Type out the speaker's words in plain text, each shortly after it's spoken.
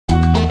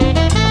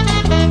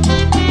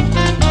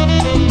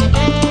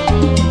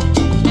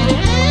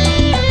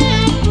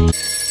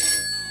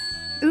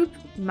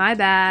My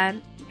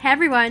bad. Hey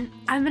everyone,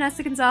 I'm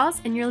Vanessa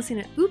Gonzalez, and you're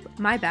listening to Oop,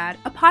 My Bad,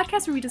 a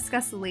podcast where we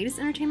discuss the latest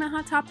entertainment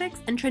hot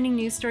topics and trending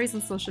news stories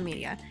on social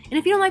media. And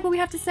if you don't like what we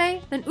have to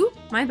say, then oop,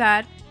 my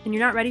bad, and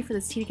you're not ready for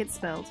this tea to get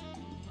spilled.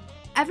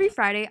 Every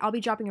Friday, I'll be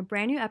dropping a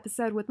brand new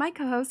episode with my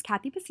co-host,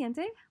 Kathy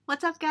Paciente.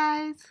 What's up,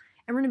 guys?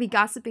 And we're going to be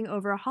gossiping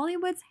over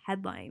Hollywood's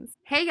headlines.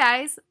 Hey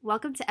guys,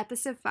 welcome to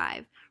episode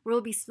 5, where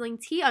we'll be spilling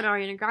tea on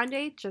Ariana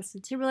Grande,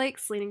 Justin Timberlake,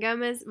 Selena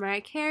Gomez,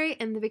 Mariah Carey,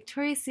 and the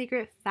Victoria's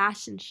Secret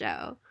fashion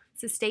show.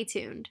 So stay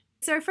tuned.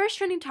 So our first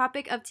trending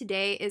topic of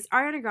today is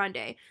Ariana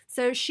Grande.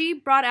 So she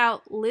brought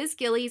out Liz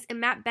Gillies and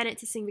Matt Bennett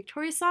to sing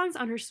Victoria's songs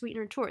on her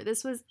Sweetener tour.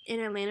 This was in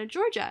Atlanta,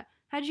 Georgia.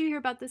 How did you hear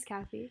about this,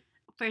 Kathy?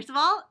 First of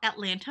all,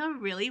 Atlanta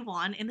really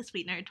won in the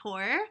Sweetener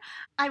tour.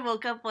 I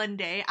woke up one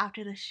day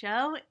after the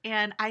show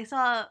and I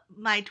saw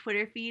my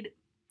Twitter feed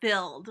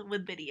filled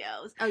with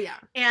videos. Oh, yeah.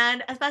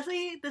 And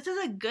especially, this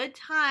is a good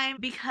time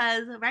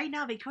because right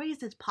now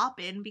Victoria's is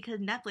poppin'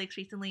 because Netflix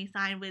recently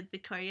signed with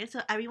Victoria,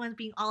 so everyone's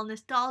being all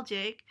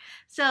nostalgic.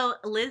 So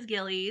Liz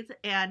Gillies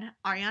and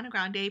Ariana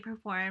Grande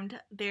performed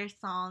their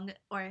song,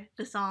 or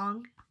the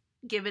song,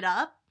 Give It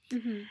Up.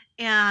 Mm-hmm.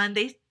 And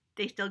they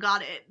still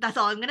got it. That's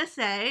all I'm gonna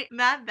say.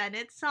 Matt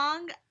Bennett's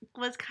song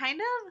was kind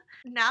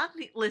of, now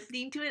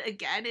listening to it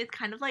again, it's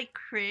kind of like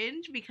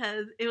cringe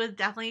because it was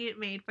definitely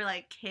made for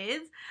like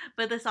kids,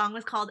 but the song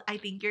was called I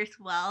Think You're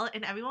Swell,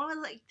 and everyone was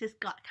like just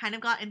got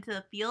into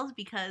the feels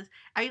because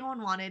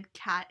everyone wanted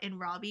Kat and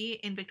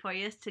Robbie and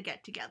Victoria's to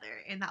get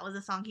together, and that was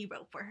a song he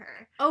wrote for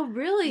her. Oh,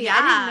 really? Yeah.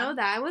 I didn't know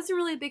that. I wasn't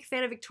really a big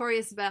fan of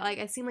Victoria's, but like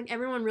it seemed like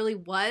everyone really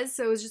was,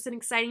 so it was just an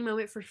exciting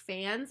moment for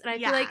fans. And I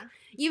feel like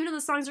even though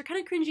the songs are kind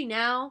of cringy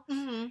now,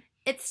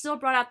 it still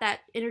brought out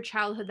that inner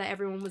childhood that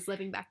everyone was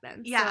living back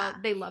then. Yeah. So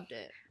they loved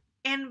it.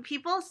 And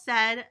people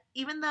said,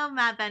 even though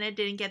Matt Bennett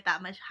didn't get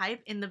that much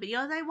hype in the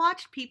videos I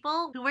watched,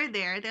 people who were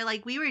there, they're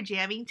like, we were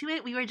jamming to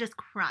it. We were just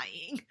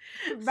crying.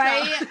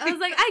 Right? So. I was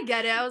like, I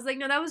get it. I was like,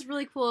 no, that was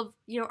really cool of,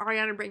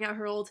 Ariana bringing out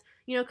her old,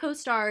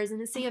 co-stars and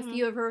to sing a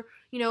few of her,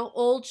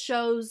 old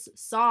shows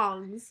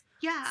songs.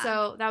 Yeah.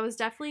 So that was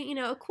definitely,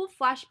 a cool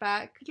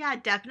flashback. Yeah,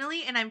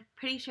 definitely. And I'm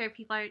pretty sure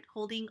people are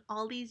holding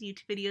all these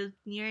YouTube videos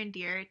near and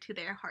dear to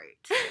their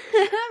heart.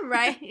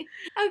 Right.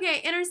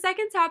 Okay. And our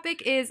second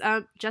topic is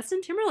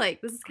Justin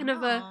Timberlake. This is kind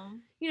of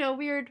a,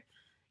 weird,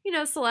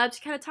 celeb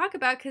to kind of talk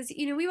about because,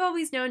 we've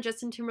always known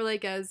Justin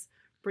Timberlake as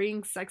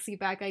bringing sexy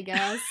back, I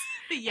guess.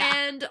 Yeah.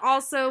 And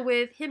also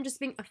with him just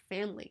being a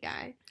family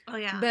guy. Oh,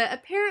 yeah. But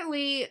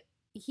apparently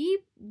he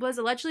was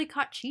allegedly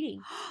caught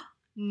cheating.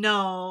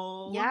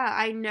 No. Yeah,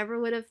 I never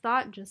would have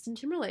thought Justin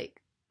Timberlake.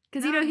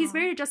 Because, he's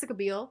married to Jessica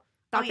Biel.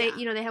 Thought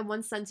they had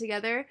one son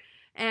together.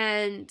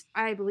 And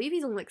I believe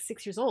he's only like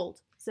 6 years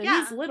old. So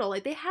he's little.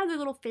 Like, they have their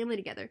little family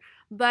together.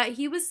 But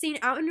he was seen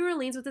out in New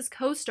Orleans with his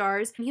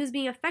co-stars. And he was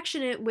being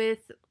affectionate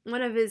with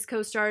one of his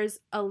co-stars,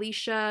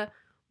 Alicia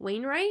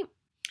Wainwright,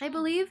 I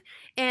believe.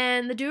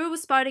 And the duo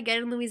was spotted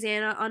again in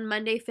Louisiana on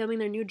Monday filming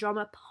their new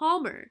drama,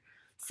 Palmer.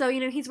 So,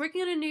 he's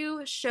working on a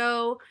new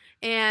show,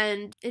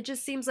 and it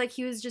just seems like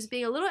he was just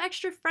being a little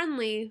extra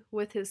friendly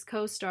with his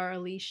co-star,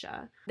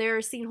 Alicia. They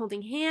were seen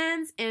holding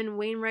hands, and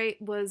Wainwright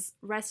was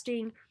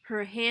resting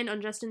her hand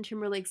on Justin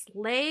Timberlake's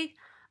leg.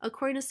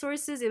 According to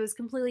sources, it was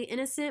completely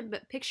innocent,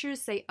 but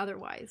pictures say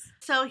otherwise.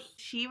 So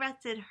she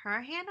rested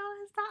her hand on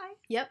his thigh?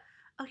 Yep.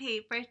 Okay,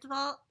 first of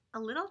all, a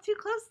little too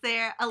close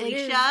there,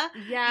 Alicia.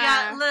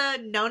 Yeah.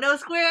 The no-no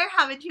square.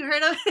 Haven't you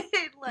heard of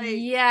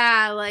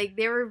it?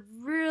 They were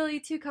really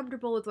too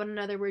comfortable with one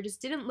another where it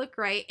just didn't look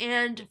right.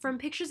 And from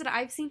pictures that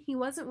I've seen, he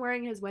wasn't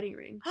wearing his wedding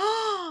ring.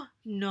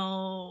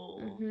 No.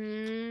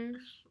 Mm-hmm.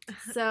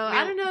 So,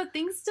 I don't know.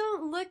 Things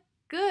don't look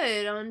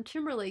good on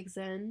Timberlake's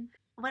end.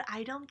 What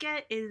I don't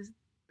get is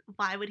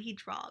why would he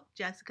drop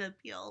Jessica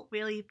Biel?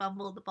 Really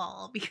fumble the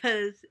ball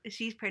because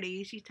she's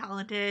pretty, she's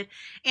talented,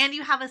 and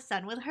you have a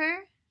son with her.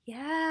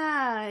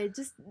 Yeah,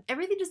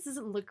 everything just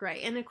doesn't look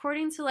right. And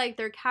according to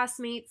their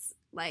castmates,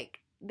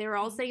 they were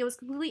all saying it was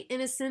completely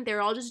innocent. They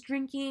were all just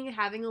drinking,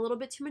 having a little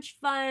bit too much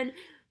fun.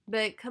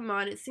 But come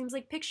on, it seems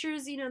like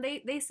pictures,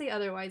 they say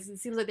otherwise. It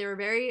seems like they were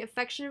very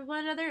affectionate with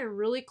one another and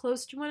really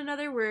close to one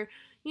another where,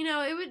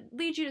 it would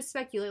lead you to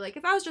speculate. Like,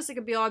 if I was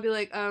Jessica Biel, I'd be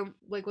like,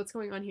 what's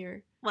going on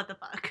here? What the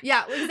fuck?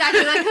 Yeah,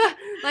 exactly.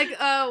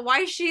 Why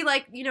is she,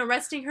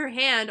 resting her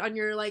hand on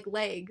your,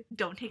 leg?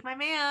 Don't take my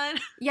man.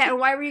 Yeah, and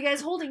why were you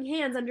guys holding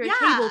hands under a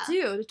table,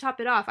 too, to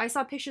top it off? I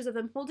saw pictures of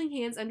them holding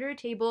hands under a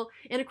table,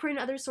 and according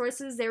to other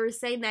sources, they were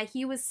saying that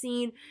he was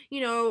seen,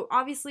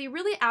 obviously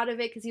really out of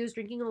it because he was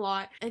drinking a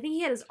lot. I think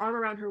he had his arm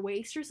around her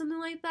waist or something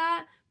like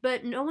that,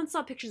 but no one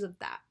saw pictures of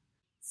that.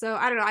 So,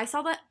 I don't know. I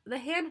saw the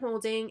hand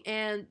holding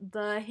and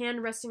the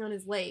hand resting on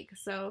his leg,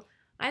 so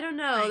I don't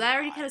know. That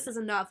already kind of says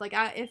enough.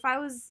 If I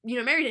was,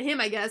 married to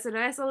him, I guess, and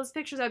I saw those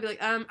pictures, I'd be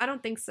like, I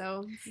don't think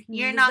so.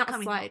 You're not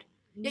coming home.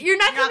 You're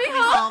not coming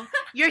home.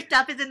 Your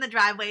stuff is in the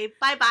driveway.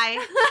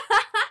 Bye-bye.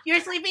 You're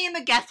sleeping in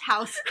the guest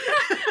house.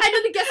 I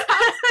know, the guest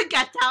house. The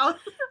guest house.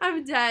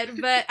 I'm dead.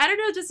 But I don't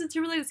know, Justin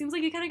Timberlake, it seems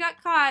like he kind of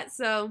got caught,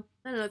 so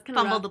I don't know. It's kind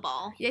of fumbled the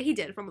ball. Yeah, he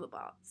did fumble the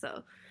ball.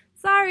 So,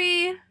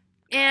 sorry.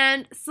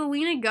 And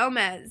Selena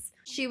Gomez.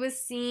 She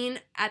was seen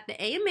at the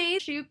AMA.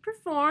 She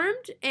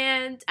performed,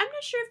 and I'm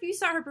not sure if you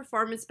saw her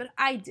performance, but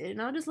I did.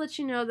 And I'll just let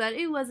you know that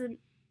it wasn't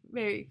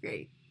very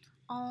great.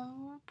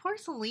 Oh, poor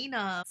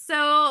Selena.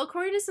 So,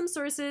 according to some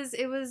sources,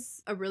 it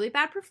was a really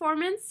bad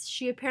performance.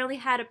 She apparently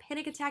had a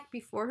panic attack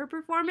before her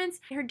performance.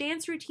 Her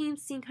dance routine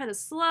seemed kind of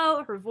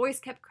slow. Her voice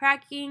kept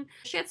cracking.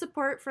 She had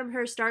support from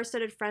her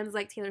star-studded friends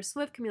like Taylor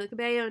Swift, Camila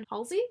Cabello, and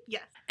Halsey.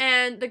 Yes.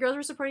 And the girls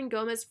were supporting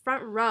Gomez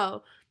front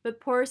row, but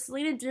poor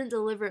Selena didn't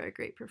deliver a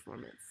great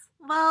performance.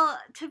 Well,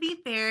 to be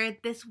fair,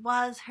 this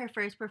was her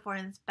first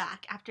performance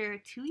back after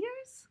 2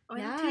 years? Or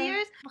 2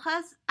 years?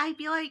 Plus, I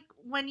feel like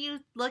when you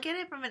look at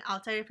it from an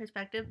outsider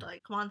perspective,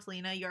 like, come on,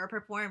 Selena, you're a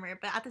performer.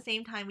 But at the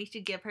same time, we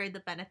should give her the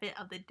benefit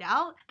of the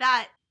doubt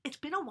that it's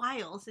been a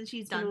while since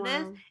she's done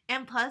this.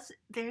 And plus,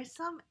 there's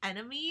some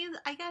enemies,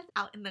 I guess,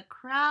 out in the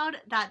crowd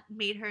that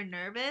made her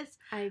nervous.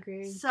 I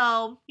agree.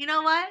 So, you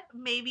know what?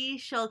 Maybe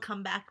she'll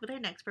come back with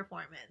her next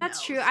performance.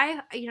 That's true.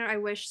 I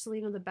wish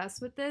Selena the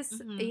best with this.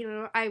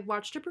 Mm-hmm. I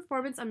watched her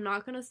performance. I'm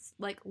not gonna,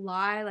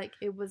 lie.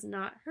 It was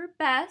not her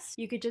best.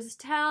 You could just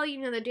tell,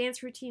 the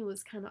dance routine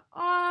was kind of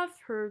off.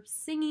 Her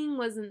singing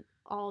wasn't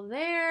all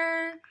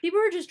there. People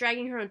were just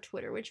dragging her on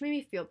Twitter, which made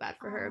me feel bad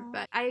for her,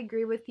 but I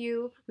agree with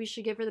you. We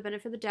should give her the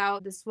benefit of the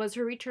doubt. This was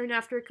her return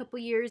after a couple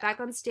years back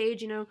on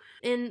stage.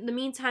 In the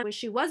meantime, when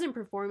she wasn't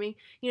performing,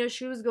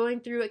 she was going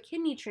through a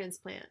kidney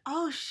transplant.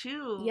 Oh,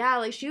 shoot.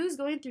 Yeah, she was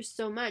going through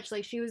so much.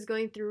 She was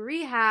going through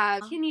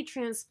rehab, kidney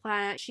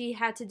transplant. She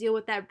had to deal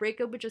with that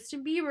breakup with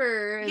Justin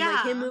Bieber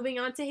and him moving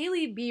on to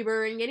Hailey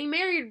Bieber and getting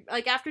married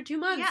after 2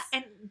 months. Yeah,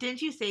 and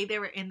didn't you say they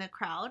were in the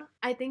crowd?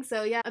 I think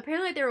so, yeah.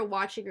 Apparently they were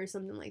watching or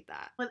something like that.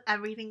 With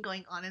everything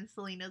going on in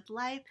Selena's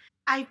life,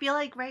 I feel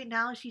like right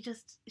now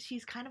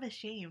she's kind of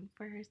ashamed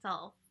for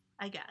herself,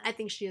 I guess. I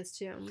think she is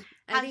too.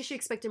 I think she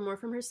expected more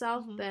from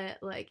herself, but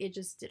it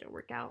just didn't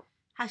work out.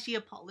 Has she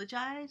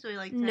apologized or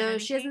said No, anything?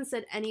 She hasn't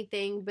said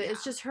anything, but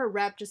it's just her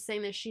rep just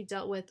saying that she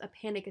dealt with a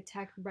panic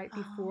attack right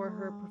before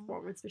her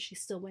performance, but she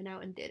still went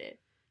out and did it.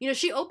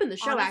 She opened the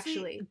show. Honestly,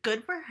 actually.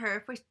 Good for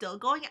her for still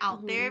going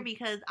out there,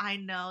 because I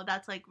know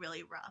that's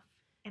really rough.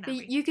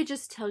 You could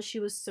just tell she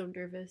was so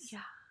nervous.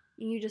 Yeah.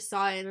 You just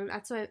saw it, and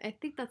I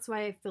think that's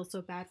why I feel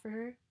so bad for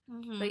her.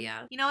 Mm-hmm. But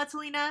yeah. You know what,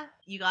 Selena?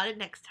 You got it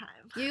next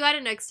time. You got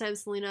it next time,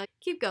 Selena.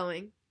 Keep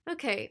going.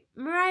 Okay,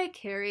 Mariah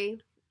Carey.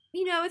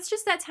 It's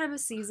just that time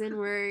of season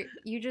where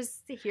you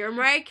just hear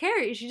Mariah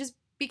Carey. She just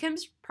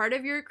becomes part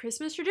of your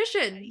Christmas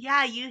tradition.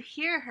 Yeah, you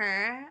hear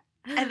her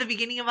at the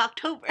beginning of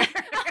October.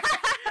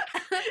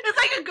 It's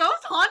like a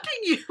ghost haunting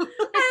you.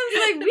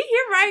 I was we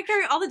hear Mariah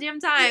Carey all the damn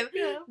time.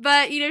 Yeah.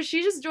 But,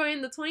 she just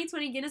joined the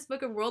 2020 Guinness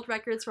Book of World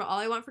Records for All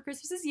I Want for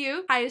Christmas Is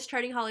You. Highest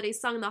charting holiday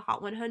song in the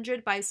Hot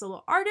 100 by a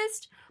solo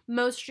artist.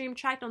 Most streamed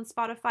tracked on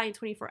Spotify in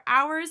 24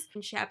 hours.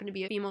 And she happened to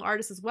be a female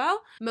artist as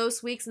well.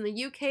 Most weeks in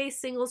the UK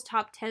singles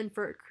top 10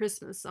 for a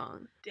Christmas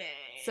song. Dang.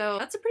 So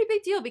that's a pretty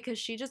big deal because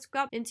she just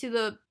got into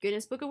the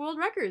Guinness Book of World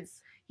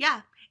Records.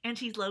 Yeah, and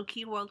she's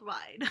low-key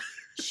worldwide.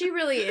 She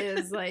really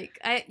is.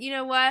 You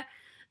know what?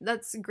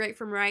 That's great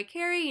for Mariah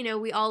Carey.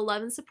 We all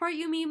love and support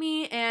you,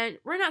 Mimi, and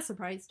we're not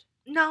surprised.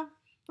 No.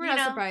 We're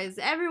not surprised.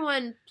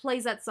 Everyone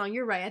plays that song,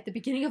 you're right, at the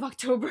beginning of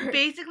October.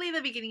 Basically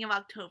the beginning of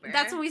October.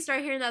 That's when we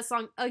start hearing that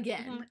song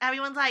again. Mm-hmm.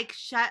 Everyone's like,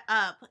 shut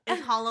up.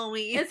 It's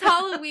Halloween. It's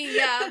Halloween,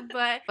 yeah,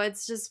 but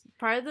it's just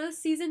part of the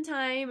season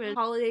time and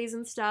holidays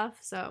and stuff,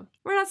 so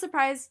we're not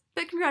surprised.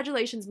 But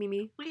congratulations,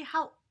 Mimi. Wait,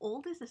 how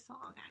old is the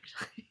song,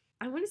 actually?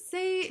 I want to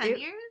say 10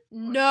 years?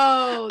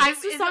 No,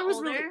 this song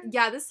was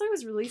this song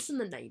was released in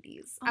the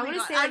 90s. Oh I want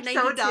to say 92.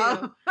 So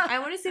dumb. I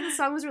want to say the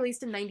song was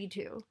released in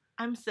 92.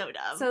 I'm so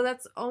dumb. So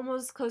that's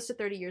almost close to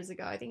 30 years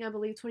ago. I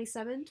believe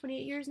 27,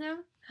 28 years now.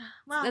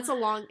 Well, it's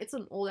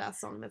an old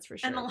ass song, that's for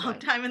sure. And a long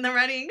time in the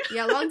running.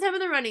 Yeah, long time in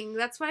the running.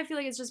 That's why I feel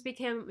like it's just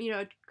became,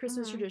 a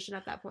Christmas tradition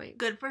at that point.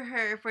 Good for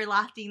her for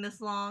lasting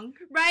this long.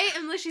 Right?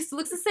 And she still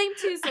looks the same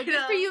too, so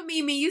good for you,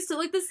 Mimi. You still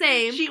look the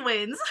same. She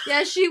wins.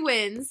 Yeah, she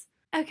wins.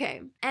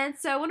 Okay, and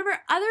so one of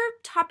our other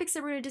topics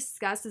that we're going to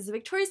discuss is the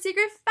Victoria's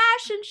Secret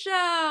fashion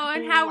show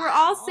and how we're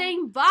all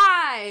saying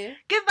bye.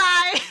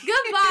 Goodbye.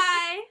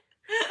 Goodbye.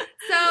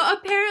 So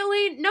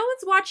apparently no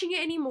one's watching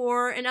it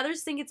anymore, and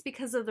others think it's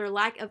because of their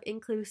lack of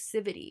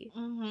inclusivity.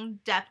 Mm-hmm,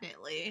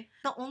 definitely.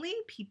 The only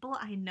people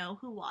I know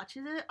who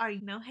watches it are,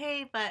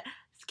 hey, but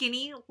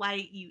skinny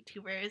white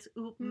YouTubers.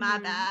 Oop, my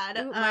bad.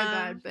 Oop, my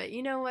bad. But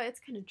you know what? It's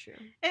kind of true.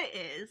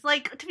 It is.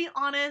 To be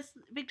honest,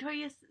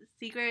 Victoria's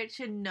Secret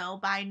should know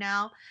by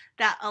now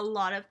that a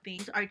lot of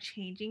things are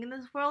changing in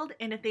this world,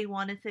 and if they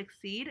want to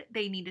succeed,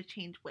 they need to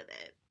change with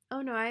it.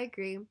 Oh, no, I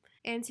agree.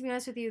 And to be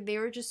honest with you, they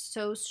were just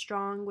so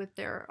strong with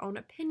their own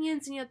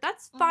opinions. And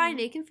that's fine.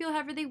 They can feel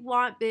however they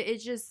want, but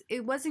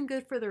it wasn't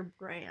good for their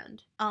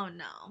brand. Oh,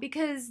 no.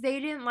 Because they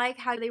didn't like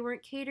how they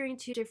weren't catering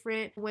to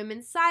different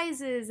women's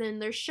sizes,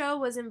 and their show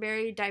wasn't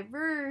very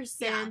diverse.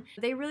 Yeah. And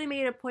they really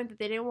made a point that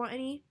they didn't want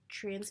any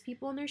trans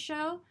people in their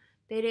show.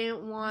 They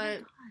didn't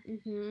want...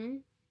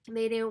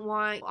 They didn't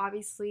want,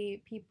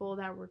 obviously, people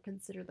that were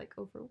considered, like,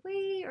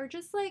 overweight or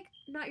just, like,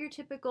 not your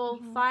typical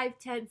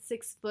 5'10",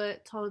 6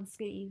 foot, tall and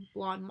skinny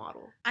blonde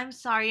model. I'm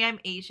sorry, I'm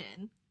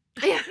Asian.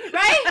 Yeah,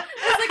 right?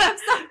 I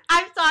was like,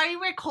 I'm sorry,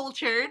 we're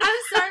cultured. I'm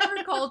sorry,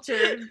 we're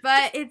cultured.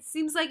 But it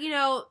seems like,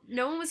 no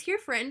one was here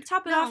for it. And to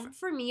top it off,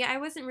 for me, I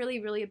wasn't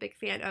really a big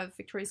fan of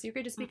Victoria's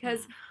Secret just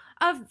because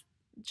of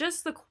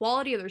just the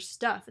quality of their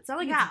stuff. It's not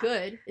like it's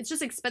good. It's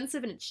just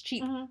expensive and it's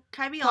cheap. Can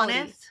I be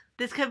honest?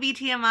 This could be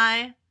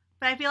TMI.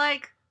 But I feel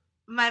like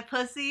my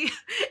pussy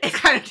is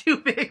kind of too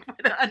big for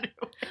the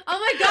underwear. Oh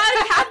my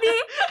god,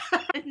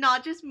 Kathy! It's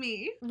not just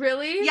me.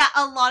 Really? Yeah,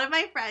 a lot of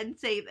my friends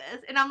say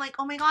this. And I'm like,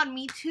 oh my god,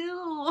 me too.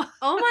 Oh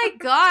my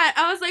god.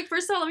 I was like,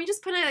 first of all, let me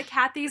just put in that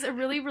Kathy's a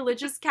really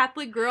religious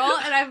Catholic girl,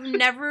 and I've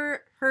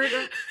never heard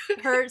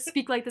her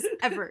speak like this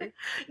ever.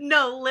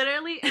 No,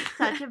 literally, it's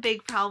such a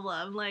big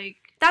problem. Like,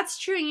 that's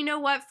true. You know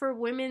what? For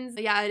women's,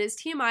 yeah, it is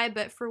TMI,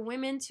 but for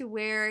women to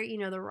wear,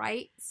 the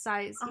right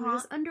size,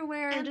 just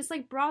underwear and just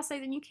like bra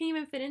size, and you can't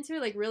even fit into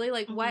it, like really,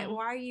 like why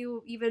are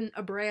you even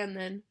a brand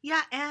then?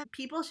 Yeah, and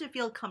people should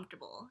feel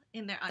comfortable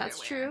in their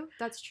underwear.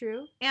 That's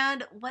true.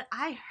 And what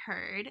I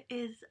heard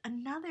is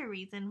another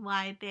reason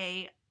why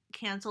they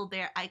canceled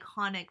their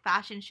iconic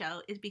fashion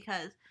show is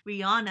because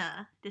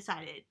Rihanna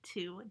decided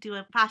to do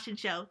a fashion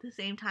show the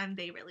same time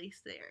they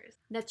released theirs.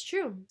 That's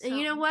true. So. And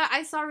you know what?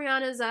 I saw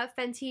Rihanna's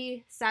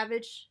Fenty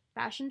Savage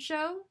fashion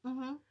show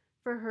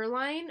for her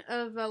line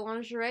of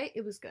lingerie.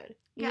 It was good.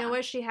 You know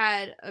what? She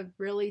had a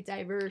really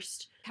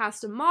diverse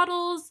cast of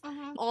models,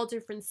 all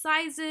different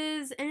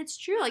sizes. And it's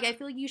true. Like, I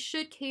feel like you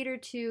should cater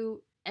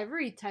to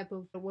every type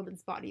of a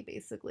woman's body,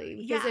 basically,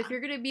 because if you're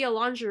going to be a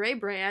lingerie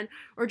brand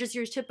or just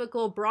your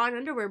typical bra and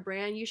underwear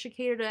brand, you should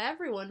cater to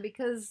everyone,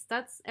 because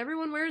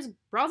everyone wears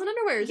bras and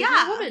underwears.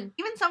 Yeah, woman.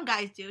 Even some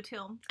guys do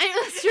too.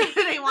 That's true.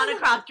 They want a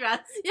cross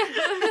dress. Yeah,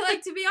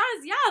 like, to be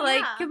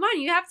honest, come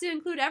on, you have to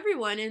include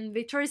everyone, and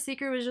Victoria's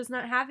Secret was just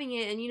not having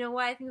it. And you know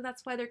what? I think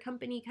that's why their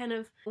company kind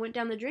of went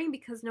down the drain,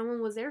 because no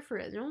one was there for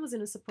it. No one was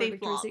going to support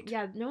Victoria's Secret.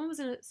 Yeah, no one was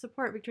going to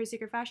support Victoria's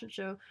Secret fashion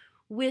show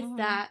with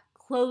that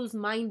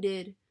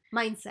closed-minded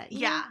mindset.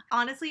 Yeah.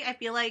 Honestly, I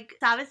feel like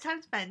Savage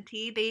Times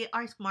Fenty, they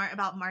are smart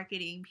about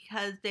marketing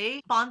because they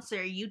sponsor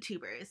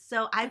YouTubers.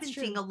 So I've been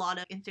seeing a lot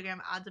of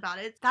Instagram ads about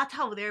it. That's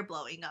how they're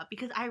blowing up,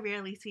 because I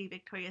rarely see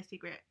Victoria's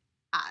Secret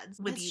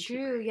ads with YouTubers. That's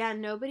true. Yeah,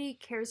 nobody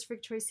cares for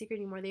Victoria's Secret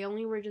anymore. They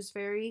only were just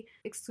very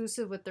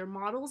exclusive with their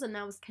models, and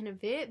that was kind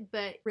of it.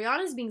 But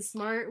Rihanna's being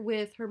smart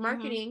with her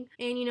marketing,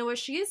 and you know what?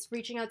 She is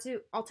reaching out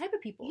to all type of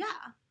people.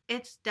 Yeah.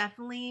 It's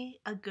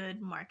definitely a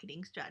good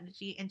marketing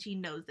strategy, and she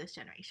knows this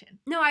generation.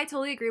 No, I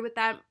totally agree with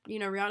that.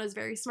 Rihanna's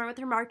very smart with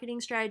her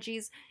marketing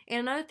strategies. And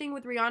another thing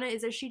with Rihanna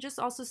is that she just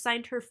also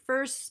signed her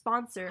first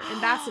sponsor,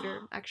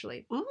 ambassador,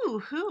 actually.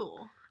 Ooh, who?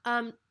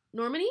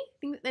 Normani?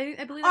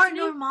 I believe that's her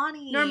name.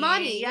 Normani.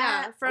 Normani,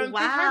 yeah. From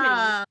Fifth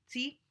Harmony.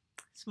 See?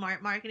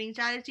 Smart marketing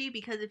strategy,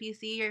 because if you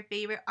see your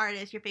favorite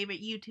artist, your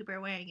favorite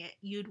YouTuber wearing it,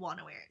 you'd want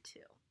to wear it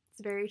too.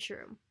 It's very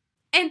true.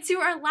 And to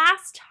our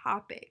last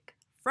topic.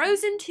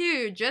 Frozen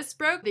 2 just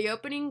broke the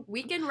opening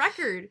weekend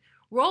record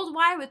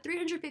worldwide with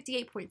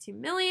 $358.2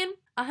 million,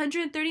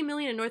 $130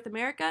 million in North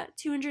America,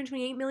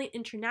 $228 million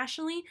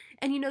internationally,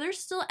 and they're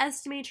still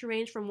estimated to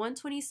range from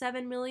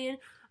 $127 million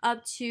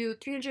up to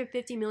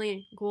 $350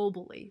 million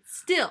globally.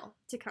 Still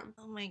to come.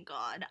 Oh my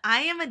god.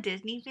 I am a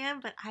Disney fan,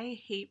 but I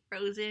hate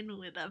Frozen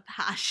with a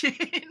passion.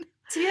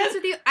 To be honest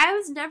with you, I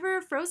was never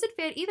a Frozen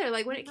fan either.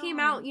 Like, when it came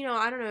out,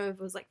 I don't know if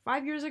it was like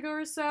 5 years ago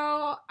or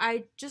so,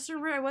 I just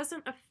remember I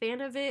wasn't a fan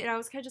of it, and I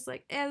was kind of just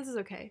like, this is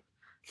okay.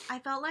 I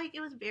felt like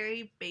it was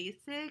very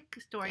basic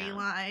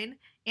storyline,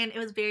 and it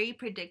was very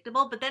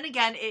predictable, but then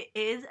again, it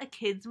is a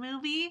kids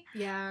movie.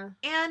 Yeah.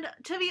 And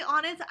to be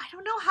honest, I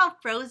don't know how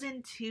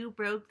Frozen 2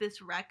 broke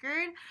this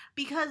record,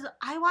 because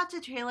I watched the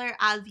trailer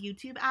as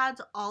YouTube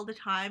ads all the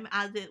time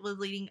as it was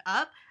leading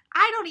up.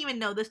 I don't even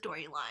know the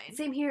storyline.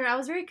 Same here. I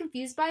was very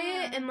confused by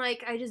it, and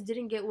I just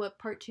didn't get what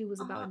part 2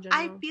 was about in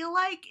general. I feel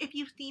like if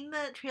you've seen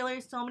the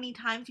trailer so many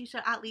times, you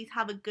should at least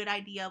have a good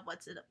idea of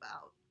what's it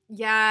about.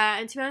 Yeah,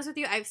 and to be honest with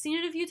you, I've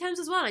seen it a few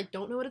times as well, and I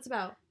don't know what it's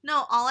about.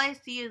 No, all I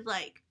see is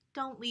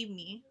don't leave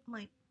me. I'm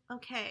like,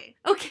 okay.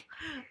 Okay.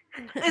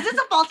 Is this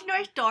a Fault in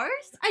Our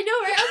Stars? I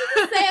know, right?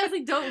 I was gonna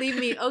say, don't leave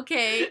me.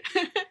 Okay.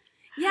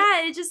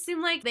 Yeah, it just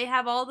seemed like they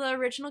have all the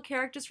original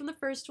characters from the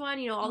first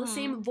one, all the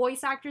same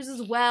voice actors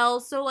as well.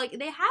 So,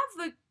 they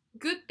have a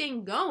good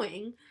thing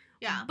going.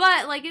 Yeah.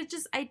 But, it's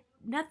just,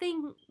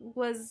 nothing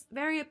was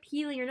very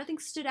appealing or nothing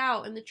stood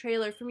out in the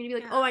trailer for me to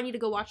be like, oh, I need to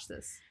go watch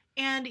this.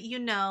 And you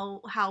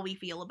know how we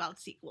feel about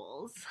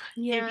sequels.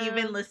 Yeah. If you've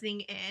been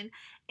listening in.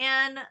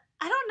 And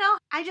I don't know.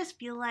 I just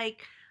feel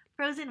like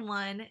Frozen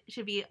 1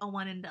 should be a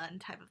one and done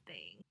type of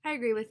thing. I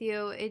agree with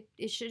you.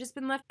 It should have just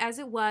been left as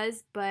it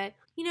was, but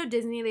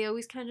Disney, they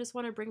always kind of just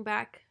want to bring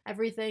back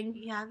everything.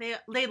 Yeah,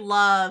 they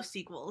love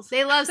sequels.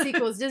 They love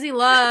sequels. Disney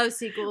loves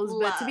sequels,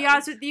 but to be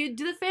honest with you,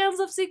 do the fans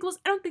love sequels?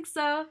 I don't think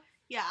so.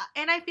 Yeah,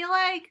 and I feel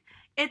like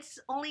it's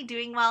only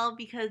doing well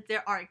because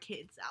there are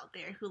kids out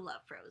there who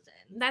love Frozen.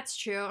 That's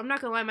true. I'm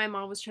not gonna lie, my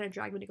mom was trying to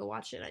drag me to go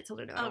watch it. I told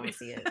her no, I don't want to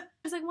see it.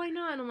 She's like, why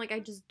not? And I'm like, I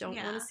just don't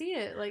want to see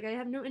it. Like, I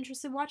have no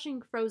interest in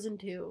watching Frozen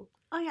 2.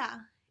 Oh, yeah.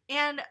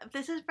 And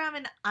this is from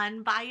an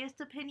unbiased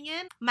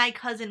opinion. My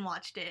cousin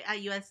watched it at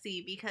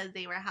USC because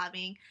they were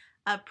having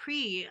a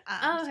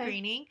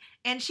screening,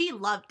 and she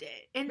loved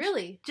it. And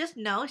really? Just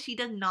know she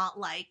does not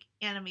like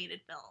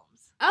animated films.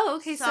 Oh,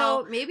 okay,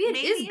 so maybe it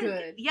is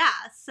good. Yeah,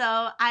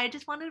 so I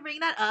just wanted to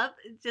bring that up.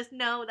 Just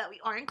know that we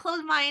aren't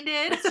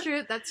closed-minded.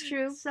 That's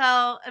true.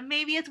 So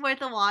maybe it's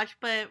worth a watch,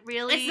 but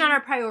really... It's not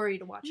our priority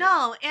to watch it.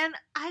 No, and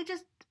I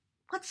just...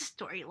 What's the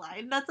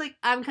storyline? That's like...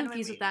 I'm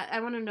confused with that. I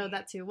want to know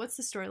that too. What's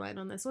the storyline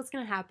on this? What's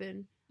going to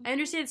happen? I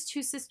understand it's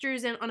two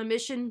sisters and on a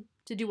mission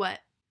to do what?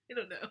 I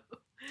don't know.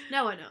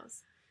 No one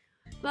knows.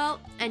 Well,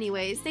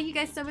 anyways, thank you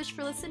guys so much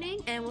for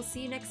listening, and we'll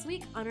see you next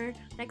week on our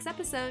next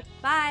episode.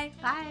 Bye!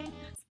 Bye!